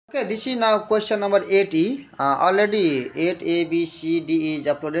Okay, this is now question number 8e. Already 8a, b, c, d is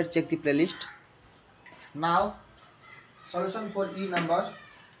uploaded. Check the playlist. Now, solution for e number.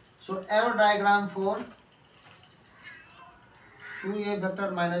 So, arrow diagram for 2a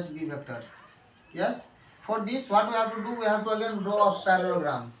vector minus b vector. Yes. For this, what we have to do? We have to again draw a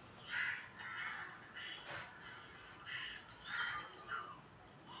parallelogram.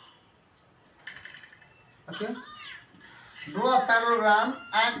 Okay. Draw a parallelogram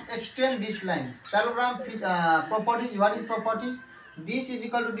and extend this line. Parallelogram properties. What is properties? This is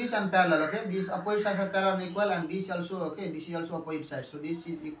equal to this and parallel. Okay. These opposite sides are parallel and equal, and this also okay. This is also opposite side. So this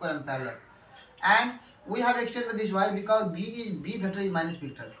is equal and parallel. And we have extended this y because b vector is minus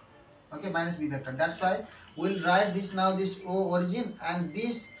vector. Okay, minus b vector. That's why we'll write this now. This o origin and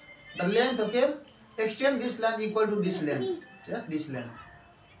this the length. Okay, extend this length equal to this length. Yes, this length.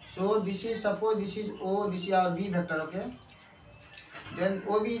 So this is suppose this is o. This is our b vector. Okay. Then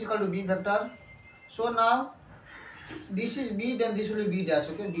OB is equal to B vector. So now this is B, then this will be B dash.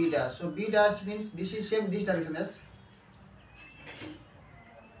 Okay, B dash. So B dash means this is same this direction as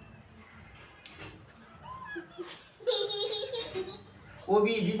OB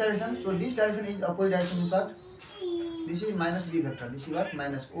is this direction. So this direction is opposite direction is what? This is minus B vector. This is what?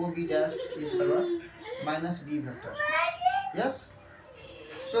 Minus OB dash is equal to what? Minus B vector. Yes.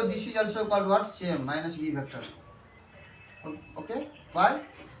 So this is also called what? Same minus B vector. Okay. Why?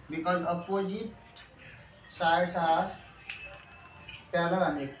 Because opposite sides are parallel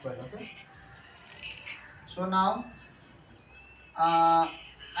and equal. Okay. So now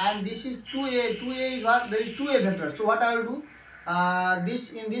and this is 2a. 2a is what? There is 2a vector. So what I will do?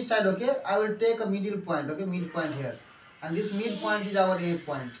 This in this side. Okay, I will take a middle point. Okay, midpoint here, and this midpoint is our A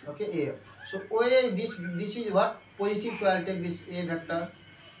point. Okay, A. So OA, this is what? Positive. So I will take this A vector,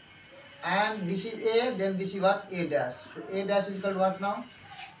 and this is A. Then this is what? A dash. So A dash is equal to what now?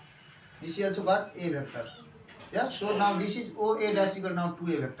 This is also what? A vector. Yes. So now this is OA dash equal to now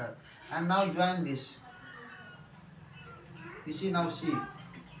 2A vector, and now join this. This is now C.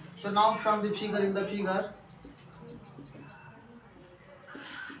 So now from the figure, in the figure,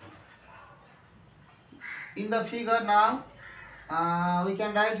 now we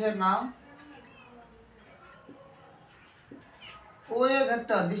can write here now OA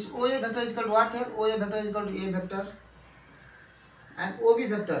vector. This OA vector is equal to what here? OA vector is equal to A vector, and OB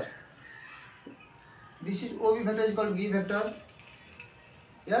vector. This is OB vector is equal to B vector.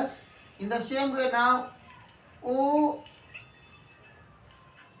 Yes. In the same way now OA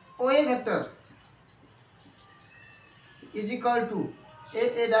vector is equal to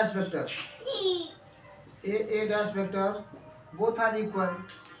A dash vector. A dash vector, both are equal.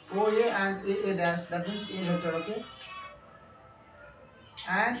 OA and A dash, that means A vector. Okay.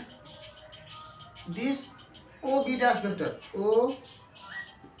 And this OB dash vector, OB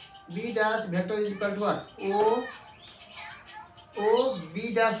dash vector is equal to what?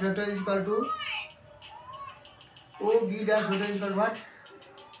 OB dash vector is equal to OB dash vector is equal to what?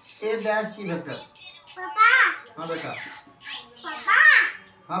 A dash C vector. Papa. हाँ बेटा. Papa.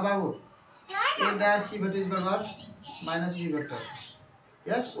 हाँ बाबू. A dash C vector is equal to what? Minus B vector.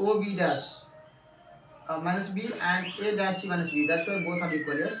 Yes, OB dash minus B and A dash C minus B. That's why both are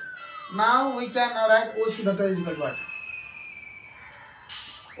equal. Yes. Now we can write OC vector is equal to what?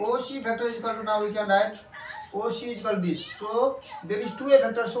 OC vector is equal to, now we can write OC is equal to this. So there is 2A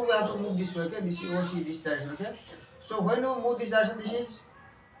vector, so we have to move this way. Okay, this is OC, this direction. Okay. So when you move this direction, this is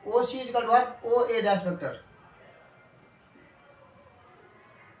OC is equal to what? OA dash vector.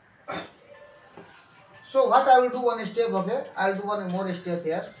 So what I will do one step. Okay, I will do one more step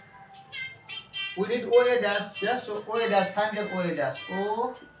here. We need OA dash. Yes, so OA dash, find that OA dash.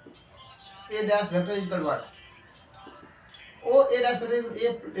 OA dash vector is equal to what? OA dash vector is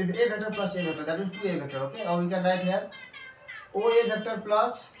A vector plus A vector. That is 2A vector. Okay, or we can write here OA vector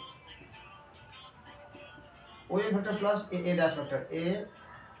plus A dash vector.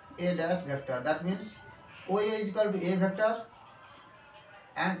 A dash vector. That means OA is equal to A vector,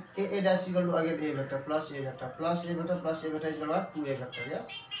 and A dash is equal to again A vector plus A vector plus A vector plus A vector is equal to what? 2A vector. Yes.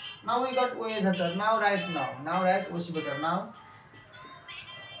 Now we got OA vector. Now write OC vector. Now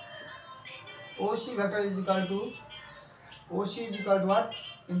OC vector is equal to what?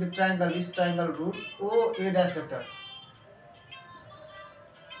 In the triangle, this triangle rule, OA dash vector.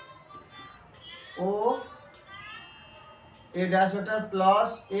 O A dash vector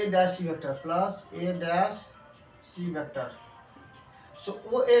plus A dash C vector plus A dash C vector. So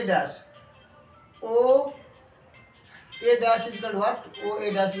OA dash A dash is equal to what?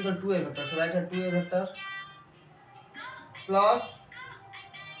 OA dash is equal to 2A vector. So write here 2A vector plus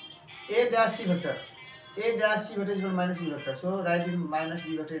A dash C vector. A dash C vector is equal to minus B vector. So write in minus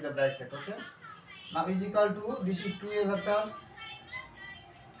B vector in the bracket. Okay. Now is equal to, this is 2A vector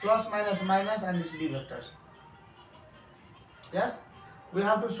plus minus minus and this B vector. Yes. We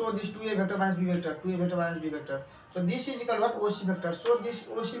have to show this 2A vector minus B vector. 2A vector minus B vector. So this is equal to what? OC vector. So this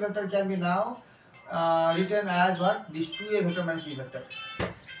OC vector can be now written as what? This 2A vector minus B vector.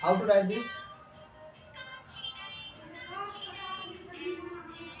 How to write this?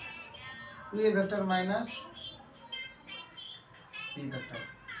 2A vector minus B vector.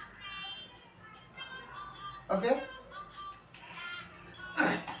 Okay.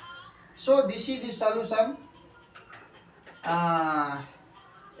 So this is the solution.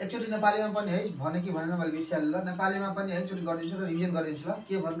 एकचोटि नेपालीमा पनि है भने कि भनेन मैले बिर्सिहालेँ ल नेपालीमा पनि एकचोटि गरिदिन्छु र रिभिजन गरिदिन्छु ल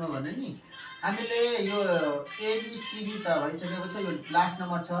के भन्नु भने नि हामीले यो एबीसीडी त भइसकेको छ यो लास्ट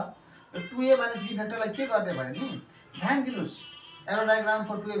नम्बर छ यो 2a - b भेक्टरलाई के गर्ने भने नि ध्यान दिनुस् एरो डायग्राम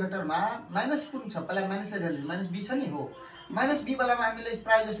फर 2a भेक्टरमा माइनस कुन छ पहिला माइनसले ध्यान दिनु माइनस b छ नि हो माइनस b वालामा हामीले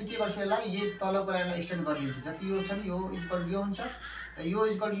प्राय जस्तो के गर्छु यसलाई यो तलको लाइनलाई एक्सटेन्ड गरिदिन्छु जति यो छ नि यो इक्वल यो हुन्छ यो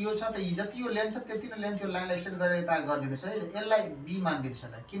इक्वल यो छ त जति यो लेन्थ छ त्यति नै लेन्थ यो लाइनलाई एक्सटेन्ड गरेर यता गरिदिनुस् है यसलाई b मानिदिनुस्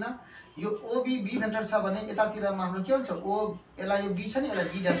यसलाई किन यो OB b भेक्टर छ भने यतातिरमा हाम्रो के हुन्छ o यसलाई यो b छ नि यसलाई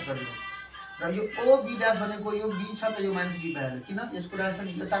b ड्याश गरिदिनुस् र यो OB ड्याश भनेको यो b छ त यो माइनस b भइहाल्यो किन यसको डाइरेक्सन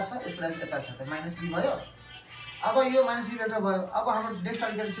यता छ यसको डाइरेक्सन यता छ त माइनस b भयो अब यो माइनस b भेक्टर भयो अब हाम्रो नेक्स्ट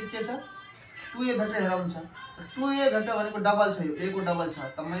क्यारेक्टरिस्टिक के छ 2a भेक्टर हेराउनु छ 2a भेक्टर भनेको डबल छ यो a को डबल छ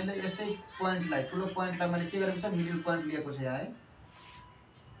त मैले यसै पोइन्टलाई ठुलो पोइन्टलाई मैले के गरेको छ मिडल पोइन्ट लिएको छ यहाँ है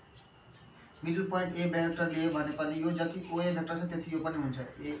मिडल पोइन्ट a भेक्टर लिए भने पनि यो जति oa भेक्टर छ त्यति यो पनि हुन्छ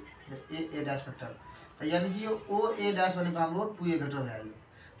a ड्याश भेक्टर त यानी कि यो oa ड्याश भनेको हाम्रो 2a भेक्टर भइहाल्यो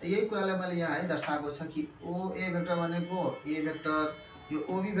त यही कुरालाई मैले यहाँ है दर्शाएको छ कि oa भेक्टर भनेको a vector yo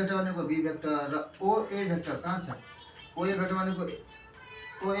ob vector भनेको b भेक्टर र oa भेक्टर कहाँ छ oa भेक्टर भनेको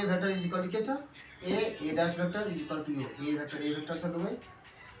oa vector is equal to के छ a dash vector is equal to yo a vector छ दुवै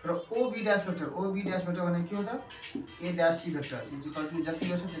र ob ड्याश भेक्टर भनेको के हो त a dash c vector is equal to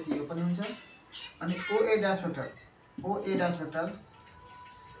जति यो छ त्यति यो पनि हुन्छ अनि oa ड्याश भेक्टर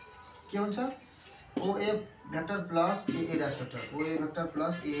के हुन्छ oa vector plus a dash vector oa vector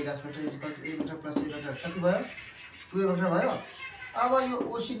plus a dash vector is equal to a vector plus a vector कति भयो 2a भेक्टर भयो अब यो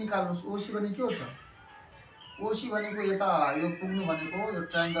ओसी निकाल्नुस् ओसी भनेको के हो त ओसी भनेको यता यो पुग्नु भनेको यो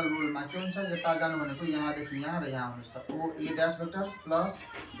ट्रायंगल रुलमा के हुन्छ यता जानु भनेको यहाँ देखि यहाँ र यहाँ आउनुस् त o a dash vector plus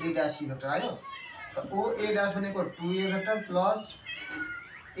a dash c vector आयो त o a ड्याश भनेको 2a vector plus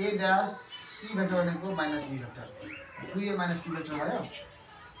a dash c vector भनेको minus b vector 2a minus b vector भयो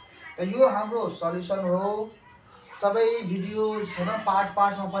त यो हाम्रो सल्युसन हो सबै भिडियोज हैन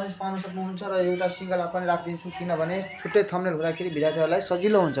पार्टमा पनि पाउन सक्नुहुन्छ र एउटा सिंगलमा पनि राख्दिन्छु किनभने छुट्टै थम्बनेल हुँदाखेरि विद्यार्थीहरुलाई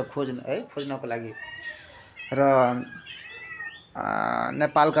सजिलो हुन्छ खोज्नको लागि र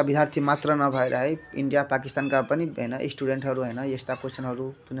नेपालका विद्यार्थी मात्र नभएर है इन्डिया पाकिस्तानका पनि हैन स्टुडेन्टहरु हैन यस्ता क्वेशनहरु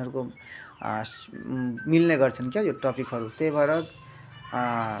तिनीहरुको मिल्ने गर्छन् क्या यो टपिकहरु त्यही भएर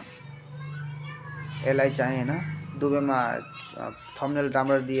यसलाई चाहिँ हैन दुबैमा थम्बनेल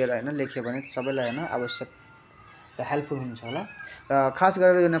राम्रो दिएर हैन लेख्यो भने सबैलाई हैन आवश्यक र हेल्पफुल हुन्छ होला र खास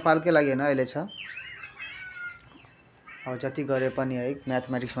गरेर यो नेपालकै लागि हैन अहिले छ अब जति गरे पनि है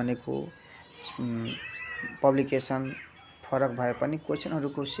म्याथमेटिक्स भनेको पब्लिकेसन फरक भए पनि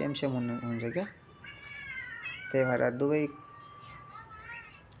क्वेशनहरुको सेम हुन्छ क्या त्यही भएर दुवैले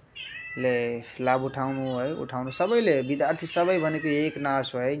लाभ उठाउनु सबैले विद्यार्थी सबै भनेको एक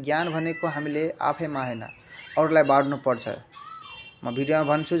नास हो है ज्ञान भनेको हामीले आफैमा हैन अरूलाई बाड्नु पर्छ म भिडियोमा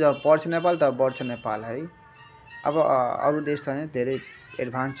भन्छु जब पढ्छ नेपाल त बढ्छ नेपाल है अब अरु देश त हैन धेरै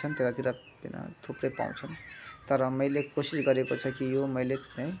एडभान्स छन् त्यतातिर थुप्रै पाउँछन् तर मैले कोसिस गरेको छ कि यो मैले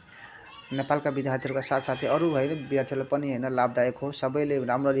है नेपालका विद्यार्थीहरुका साथसाथै अरु हैन विद्यार्थीहरुलाई पनि हैन लाभदायक हो सबैले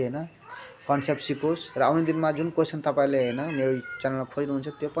राम्ररी हैन कन्सेप्ट सिकोस् र आउने दिनमा जुन क्वेशन तपाईले हैन मेरो च्यानलमा खोज्नुहुन्छ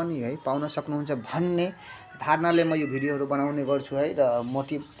त्यो पनि है पाउन सक्नुहुन्छ भन्ने धारणाले म यो भिडियोहरु बनाउने गर्छु है र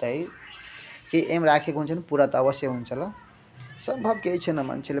मोटिभ है के एम राखेको हुन्छ नि पूरा त अवश्य हुन्छ ल सम्भव केही छैन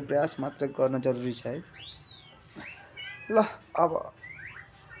मान्छेले प्रयास मात्र गर्न जरुरी छ है ल अब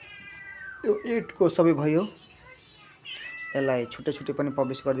यो 8 को सबै भयो यसलाई छुट्टै पनि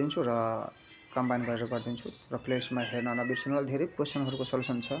पब्लिश गरिदिन्छु र कम्बाइन गरेर गरिदिन्छु र प्लेलिस्टमा हेर्न नबिर्सनु होला धेरै क्वेशनहरुको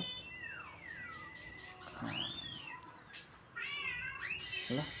सल्युसन छ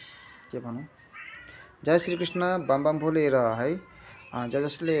ल के भनौं जय श्री कृष्ण बम बम भोले र है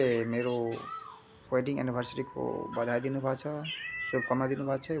जसले मेरो वेडिङ एनिभर्सरी को बधाई दिनु भएको छ शुभकामना दिनु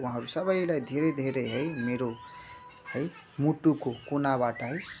भएको छ उहाँहरु सबैलाई धेरै है मेरो है मुटुको कुनाबाट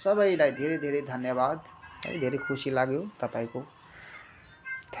है सबैलाई धेरै धन्यवाद है धेरै खुसी लाग्यो तपाईको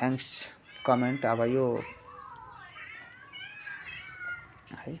थ्यांक्स कमेन्ट अब यो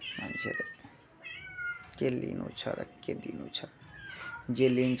है मान्छेले के लिनु छ र के दिनु छ। जे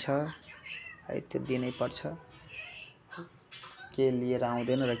लिन्छ है त्यो दिनै पर्छ। के लिएर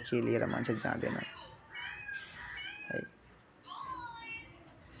आउँदैन र के लिएर मान्छे जाँदैन है।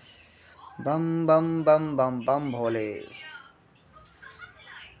 बम बम बम बम बम भोले,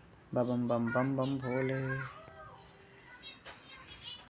 बम बम बम बम भोले।